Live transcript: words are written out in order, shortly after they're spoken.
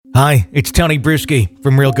Hi, it's Tony Bruschi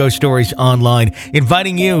from Real Ghost Stories Online,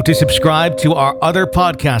 inviting you to subscribe to our other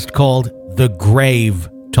podcast called The Grave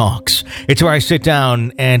Talks. It's where I sit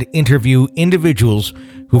down and interview individuals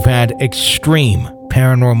who've had extreme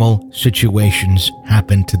paranormal situations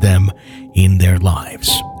happen to them in their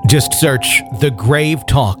lives. Just search The Grave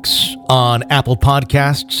Talks on Apple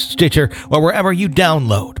Podcasts, Stitcher, or wherever you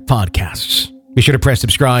download podcasts. Be sure to press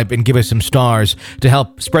subscribe and give us some stars to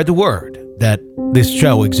help spread the word that this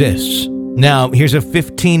show exists. Now, here's a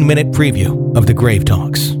 15-minute preview of The Grave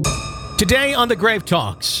Talks. Today on The Grave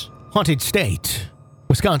Talks, Haunted State,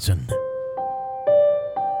 Wisconsin.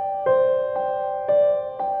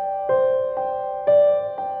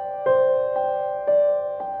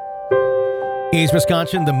 Is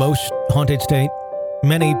Wisconsin the most haunted state?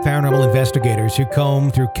 Many paranormal investigators who comb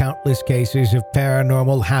through countless cases of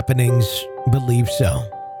paranormal happenings believe so.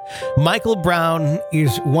 Michael Brown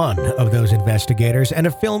is one of those investigators and a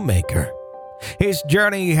filmmaker. His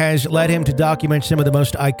journey has led him to document some of the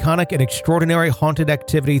most iconic and extraordinary haunted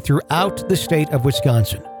activity throughout the state of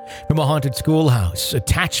Wisconsin. From a haunted schoolhouse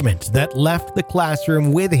attachment that left the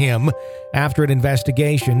classroom with him after an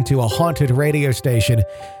investigation to a haunted radio station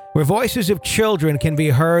where voices of children can be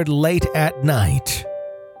heard late at night.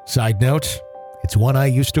 Side note, it's one I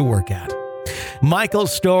used to work at.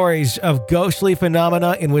 Michael's stories of ghostly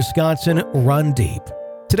phenomena in Wisconsin run deep.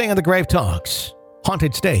 Today on The Grave Talks,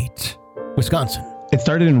 Haunted State, Wisconsin. It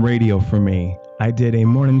started in radio for me. I did a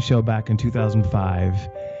morning show back in 2005,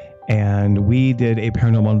 and we did a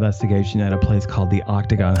paranormal investigation at a place called the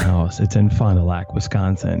Octagon House. It's in Fond du Lac,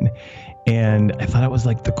 Wisconsin. And I thought it was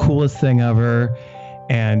like the coolest thing ever.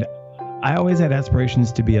 And I always had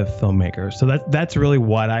aspirations to be a filmmaker. So that's really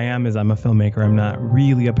what I am, is I'm a filmmaker. I'm not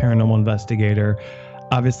really a paranormal investigator.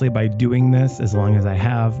 Obviously, by doing this, as long as I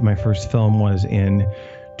have, my first film was in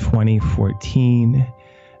 2014.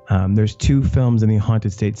 There's two films in the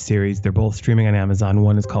Haunted State series. They're both streaming on Amazon.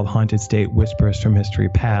 One is called Haunted State Whispers from History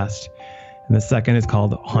Past, and the second is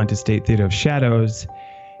called Haunted State Theater of Shadows.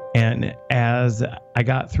 And as I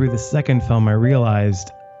got through the second film, I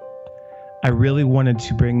realized I really wanted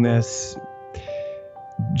to bring this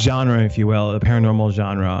genre, if you will, the paranormal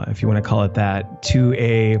genre, if you want to call it that, to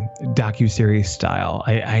a docuseries style.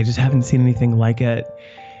 I just haven't seen anything like it.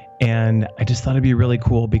 And I just thought it'd be really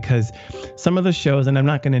cool because some of the shows, and I'm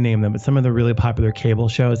not going to name them, but some of the really popular cable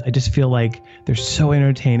shows, I just feel like they're so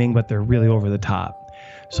entertaining, but they're really over the top.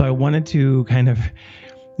 So I wanted to kind of,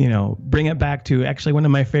 bring it back to actually one of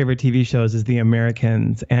my favorite TV shows is The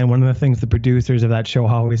Americans. And one of the things the producers of that show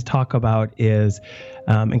always talk about is,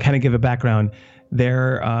 and kind of give a background,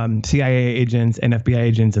 they're CIA agents and FBI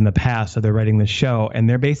agents in the past. So they're writing the show and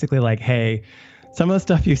they're basically like, hey, some of the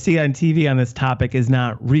stuff you see on TV on this topic is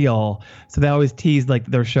not real. So they always tease like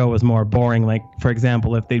their show was more boring. Like, for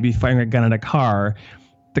example, if they'd be firing a gun at a car,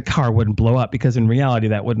 the car wouldn't blow up because in reality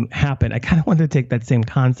that wouldn't happen. I kind of wanted to take that same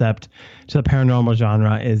concept to the paranormal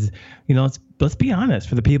genre is, let's be honest,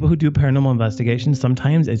 for the people who do paranormal investigations,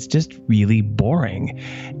 sometimes it's just really boring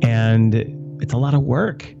and it's a lot of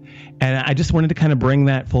work. And I just wanted to kind of bring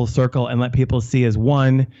that full circle and let people see as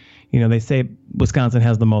one, they say Wisconsin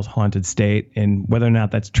has the most haunted state, and whether or not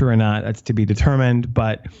that's true or not, that's to be determined.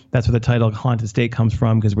 But that's where the title Haunted State comes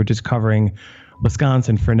from, because we're just covering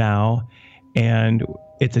Wisconsin for now. And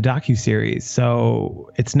it's a docuseries.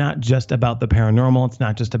 So it's not just about the paranormal. It's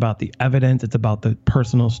not just about the evidence. It's about the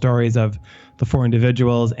personal stories of the four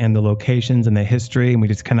individuals and the locations and the history. And we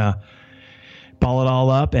just kind of ball it all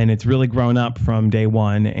up. And it's really grown up from day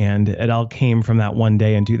one. And it all came from that one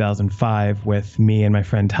day in 2005 with me and my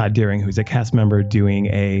friend Todd Deering, who's a cast member, doing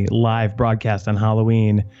a live broadcast on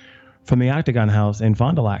Halloween from the Octagon House in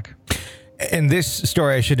Fond du Lac. And this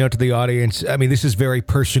story, I should note to the audience, this is very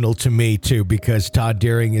personal to me, too, because Todd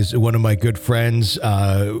Deering is one of my good friends.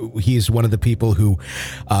 He's one of the people who,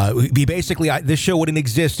 this show wouldn't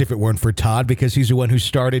exist if it weren't for Todd, because he's the one who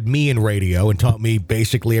started me in radio and taught me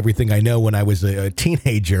basically everything I know when I was a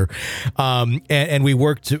teenager. And we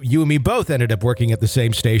worked, you and me both ended up working at the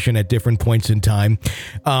same station at different points in time.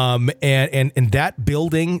 And that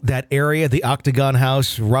building, that area, the Octagon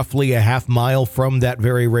House, roughly a half mile from that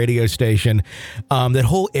very radio station, that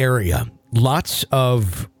whole area, lots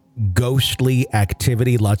of ghostly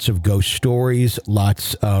activity, lots of ghost stories,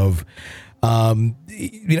 lots of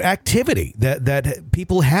activity that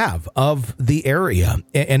people have of the area.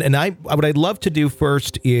 And what I'd love to do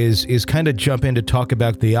first is kind of jump in to talk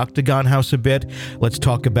about the Octagon House a bit. Let's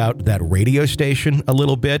talk about that radio station a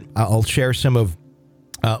little bit. I'll share some of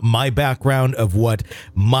my background of what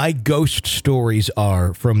my ghost stories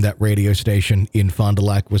are from that radio station in Fond du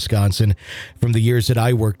Lac, Wisconsin, from the years that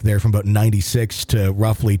I worked there, from about 96 to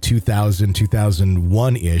roughly 2000,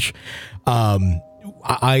 2001-ish.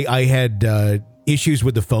 I had issues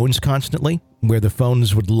with the phones constantly, where the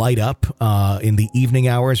phones would light up in the evening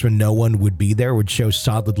hours when no one would be there, would show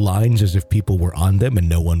solid lines as if people were on them and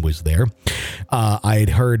no one was there. I had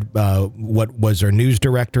heard what was our news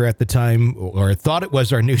director at the time, or thought it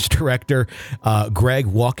was our news director, Greg,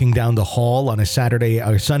 walking down the hall on a Saturday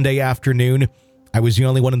or Sunday afternoon. I was the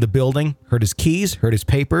only one in the building, heard his keys, heard his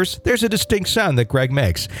papers. There's a distinct sound that Greg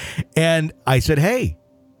makes. And I said, hey,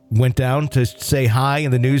 went down to say hi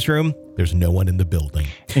in the newsroom. There's no one in the building.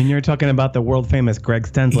 And you're talking about the world famous Greg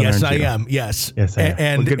Stensler. Yes, I am. Yes. Yes, I am.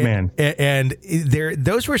 And good man. And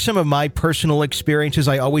those were some of my personal experiences.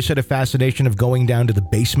 I always had a fascination of going down to the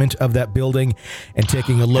basement of that building and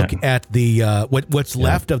taking a look at the what's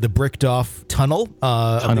left of the bricked off tunnel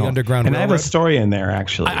of the Underground And Railroad. I have a story in there,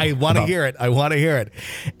 actually. I want to hear it. I want to hear it.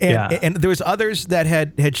 And there was others that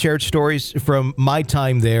had shared stories from my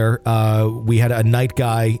time there. We had a night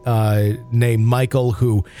guy named Michael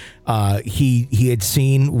who he had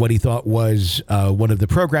seen what he thought was one of the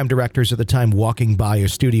program directors at the time walking by a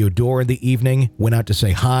studio door in the evening, went out to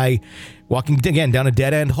say hi, walking again down a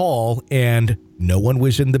dead-end hall, and no one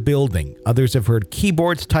was in the building. Others have heard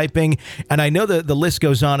keyboards typing, and I know that the list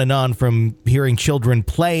goes on and on, from hearing children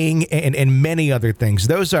playing and many other things.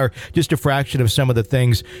 Those are just a fraction of some of the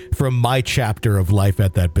things from my chapter of life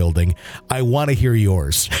at that building. I want to hear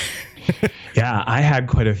yours. Yeah, I had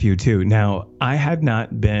quite a few too. Now, I had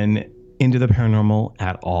not been into the paranormal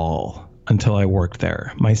at all until I worked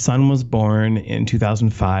there. My son was born in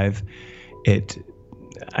 2005.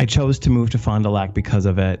 I chose to move to Fond du Lac because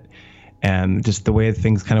of it. And just the way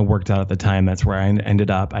things kind of worked out at the time, that's where I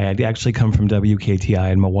ended up. I had actually come from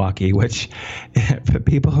WKTI in Milwaukee, which, for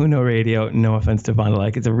people who know radio, no offense to Fond du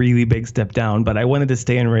Lac, it's a really big step down. But I wanted to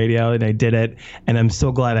stay in radio, and I did it. And I'm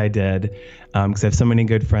so glad I did, because I have so many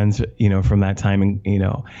good friends, from that time.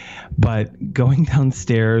 And but going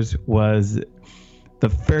downstairs was the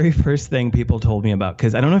very first thing people told me about,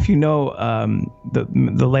 because I don't know if you know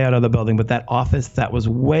the layout of the building, but that office that was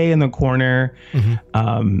way in the corner.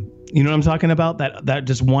 Mm-hmm. You know what I'm talking about? That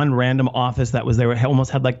just one random office that was there. It almost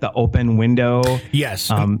had like the open window. Yes.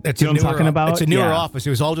 You know what I'm talking about? It's a newer office. It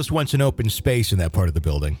was all just once an open space in that part of the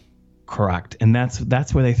building. Correct. And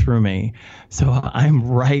that's where they threw me. So I'm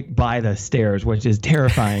right by the stairs, which is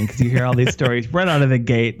terrifying, because you hear all these stories right out of the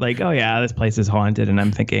gate, like, oh yeah, this place is haunted. And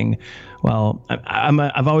I'm thinking, well,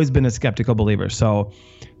 I've always been a skeptical believer. So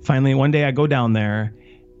finally one day I go down there,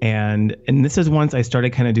 and this is once I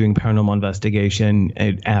started kind of doing paranormal investigation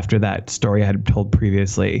after that story I had told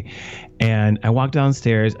previously. And I walked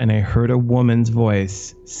downstairs and I heard a woman's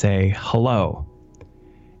voice say hello.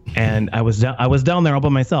 And I was down there all by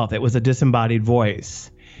myself. It was a disembodied voice.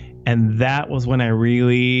 And that was when I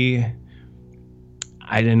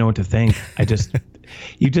didn't know what to think.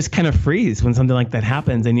 You just kind of freeze when something like that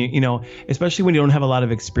happens. And especially when you don't have a lot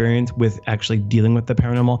of experience with actually dealing with the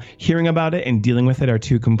paranormal, hearing about it and dealing with it are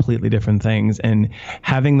two completely different things. And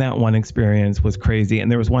having that one experience was crazy. And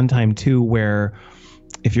there was one time too, where,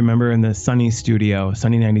 if you remember, in the Sunny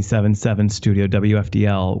 97.7 studio,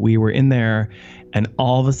 WFDL, we were in there, and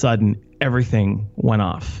all of a sudden everything went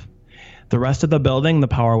off. The rest of the building, the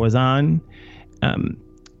power was on.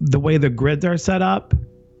 The way the grids are set up,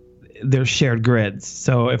 they're shared grids.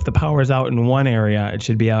 So if the power is out in one area, it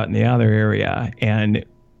should be out in the other area. And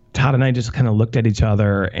Todd and I just kind of looked at each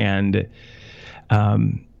other, and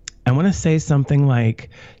I want to say something like,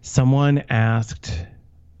 someone asked,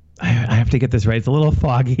 I have to get this right, it's a little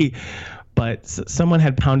foggy, but someone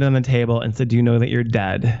had pounded on the table and said, do you know that you're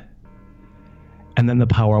dead? And then the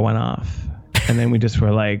power went off. And then we just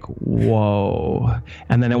were like, whoa.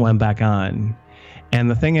 And then it went back on. And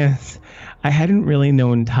the thing is, I hadn't really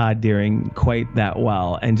known Todd Deering quite that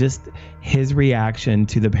well. And just his reaction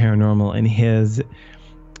to the paranormal and his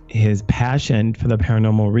passion for the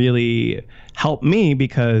paranormal really helped me,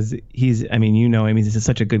 because he's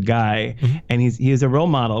such a good guy. Mm-hmm. And he's a role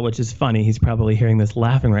model, which is funny. He's probably hearing this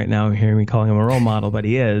laughing right now, hearing me calling him a role model, but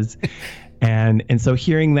he is. And so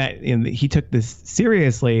hearing that he took this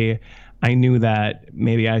seriously, I knew that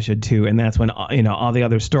maybe I should too. And that's when, all the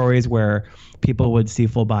other stories where people would see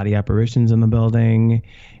full body apparitions in the building,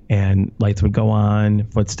 and lights would go on,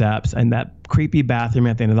 footsteps, and that creepy bathroom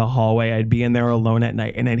at the end of the hallway. I'd be in there alone at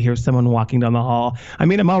night, and I'd hear someone walking down the hall. I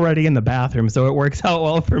mean, I'm already in the bathroom, so it works out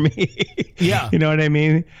well for me. Yeah. You know what I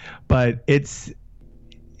mean? But it's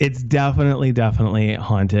It's definitely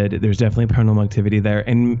haunted. There's definitely paranormal activity there.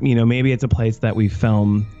 And, maybe it's a place that we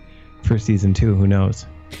film for season 2. Who knows?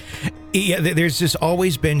 Yeah, there's just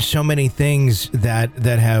always been so many things that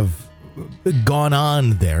have gone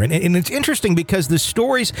on there. And it's interesting because the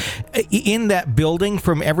stories in that building,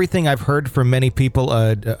 from everything I've heard from many people,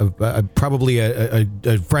 probably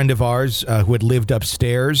a friend of ours who had lived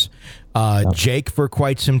upstairs, Jake, for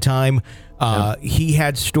quite some time, he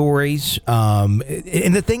had stories. And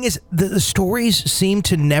the thing is, the stories seem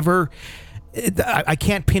to never... I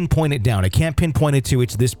can't pinpoint it down. I can't pinpoint it to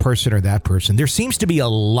it's this person or that person. There seems to be a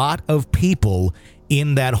lot of people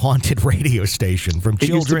in that haunted radio station, from children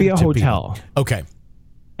to It used to be a hotel. People. Okay.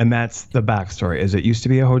 And that's the backstory, is it used to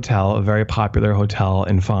be a hotel, a very popular hotel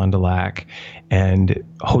in Fond du Lac, and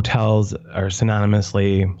hotels are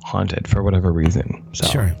synonymously haunted for whatever reason.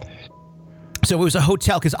 Sure. So it was a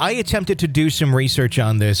hotel, because I attempted to do some research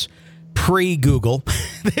on this pre-Google.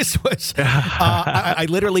 This was, I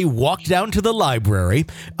literally walked down to the library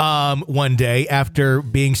one day after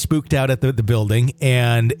being spooked out at the building,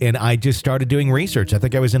 and I just started doing research. I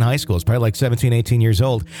think I was in high school. It's probably like 17, 18 years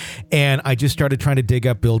old. And I just started trying to dig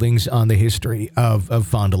up buildings on the history of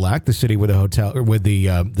Fond du Lac, the city where the hotel, or where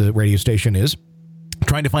the radio station is,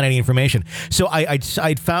 trying to find any information. So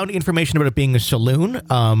I'd found information about it being a saloon.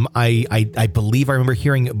 I believe I remember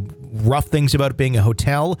hearing rough things about it being a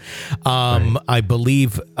hotel. Right. I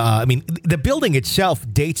believe, the building itself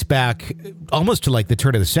dates back almost to like the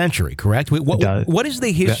turn of the century, correct? What is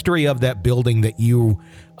the history of that building that you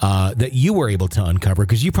were able to uncover?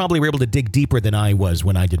 Because you probably were able to dig deeper than I was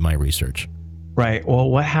when I did my research. Right. Well,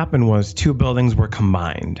 what happened was 2 buildings were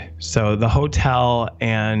combined. So the hotel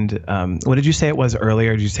and what did you say it was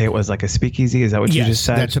earlier? Did you say it was like a speakeasy? Is that what you just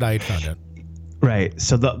said? That's what I had found out. Right.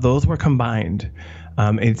 So those were combined.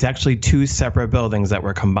 It's actually 2 separate buildings that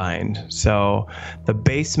were combined. So the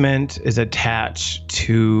basement is attached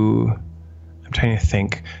to, I'm trying to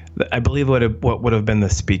think, I believe what would have been the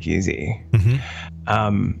speakeasy.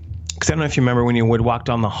 Mm-hmm. Because I don't know if you remember, when you would walk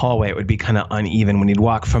down the hallway, it would be kind of uneven. When you'd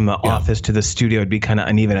walk from the office to the studio, it'd be kind of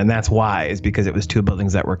uneven. And that's why, is because it was 2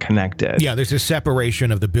 buildings that were connected. Yeah, there's a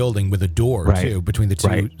separation of the building with a door, too, between the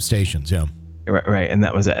 2 stations. Yeah. Right. And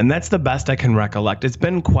that was it. And that's the best I can recollect. It's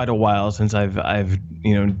been quite a while since I've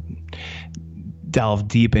delved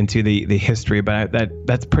deep into the history, but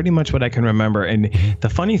that's pretty much what I can remember. And the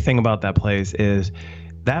funny thing about that place is,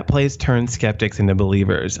 that place turns skeptics into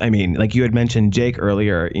believers. I mean, like you had mentioned Jake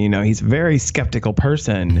earlier, he's a very skeptical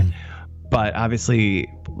person, but obviously,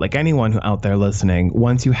 like anyone out there listening,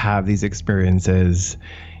 once you have these experiences,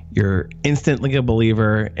 you're instantly a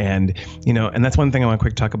believer. And, and that's one thing I want to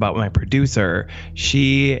quick talk about. My producer,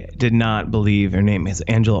 she did not believe, her name is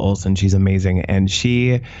Angela Olsen. She's amazing. And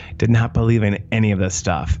she did not believe in any of this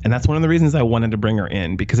stuff. And that's one of the reasons I wanted to bring her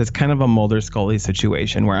in, because it's kind of a Mulder Scully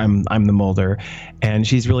situation where I'm the Mulder, and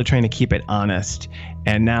she's really trying to keep it honest.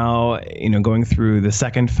 And now, going through the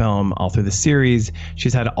second film, all through the series,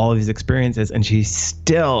 she's had all of these experiences, and she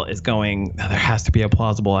still is going, there has to be a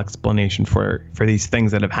plausible explanation for these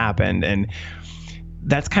things that have happened. And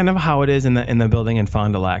that's kind of how it is in the building in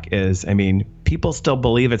Fond du Lac. Is, people still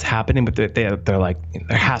believe it's happening, but they're like,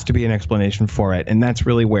 there has to be an explanation for it. And that's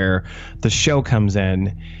really where the show comes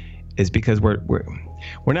in, is because we're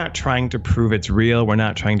not trying to prove it's real. We're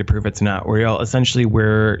not trying to prove it's not real. Essentially,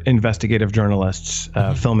 we're investigative journalists,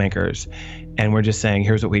 filmmakers, and we're just saying,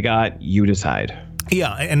 here's what we got. You decide.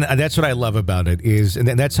 Yeah, and that's what I love about it is, and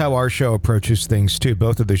that's how our show approaches things too.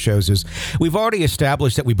 Both of the shows is, we've already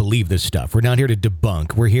established that we believe this stuff. We're not here to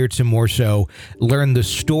debunk. We're here to more so learn the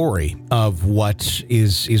story of what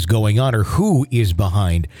is going on, or who is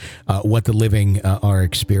behind what the living are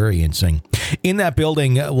experiencing. In that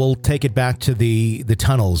building, we'll take it back to the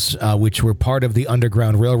tunnels, which were part of the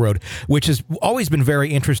Underground Railroad, which has always been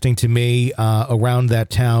very interesting to me around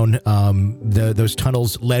that town. Those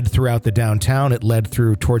tunnels led throughout the downtown. It led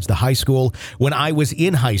through towards the high school. When I was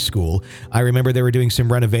in high school, I remember they were doing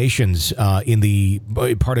some renovations in the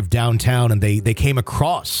part of downtown, and they came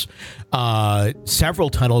across several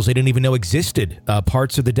tunnels they didn't even know existed.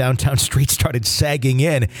 Parts of the downtown street started sagging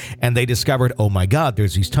in, and they discovered, oh my God,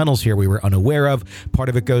 there's these tunnels here we were unaware of. Part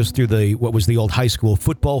of it goes through what was the old high school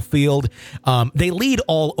football field. They lead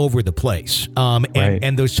all over the place.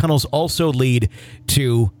 And those tunnels also lead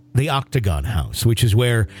to the Octagon House, which is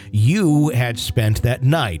where you had spent that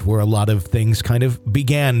night, where a lot of things kind of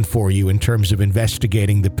began for you in terms of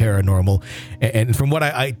investigating the paranormal. And from what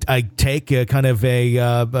I take, kind of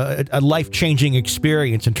a life-changing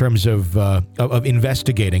experience in terms of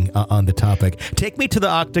investigating on the topic. Take me to the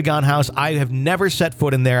Octagon House. I have never set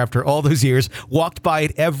foot in there after all those years. Walked by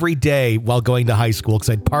it every day while going to high school because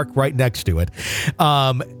I'd park right next to it.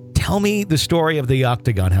 Tell me the story of the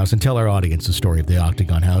Octagon House and tell our audience the story of the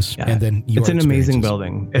Octagon House. Yeah. And then it's an amazing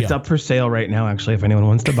building. It's up for sale right now, actually, if anyone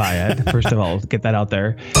wants to buy it. First of all, get that out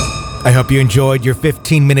there. I hope you enjoyed your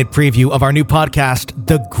 15-minute preview of our new podcast,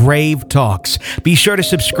 The Grave Talks. Be sure to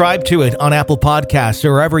subscribe to it on Apple Podcasts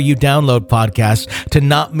or wherever you download podcasts to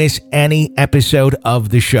not miss any episode of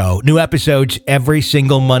the show. New episodes every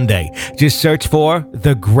single Monday. Just search for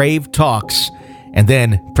The Grave Talks and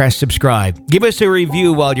then press subscribe. Give us a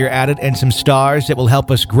review while you're at it and some stars that will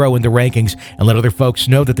help us grow in the rankings and let other folks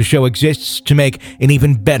know that the show exists to make an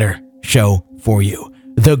even better show for you.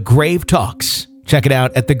 The Grave Talks. Check it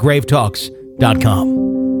out at thegravetalks.com.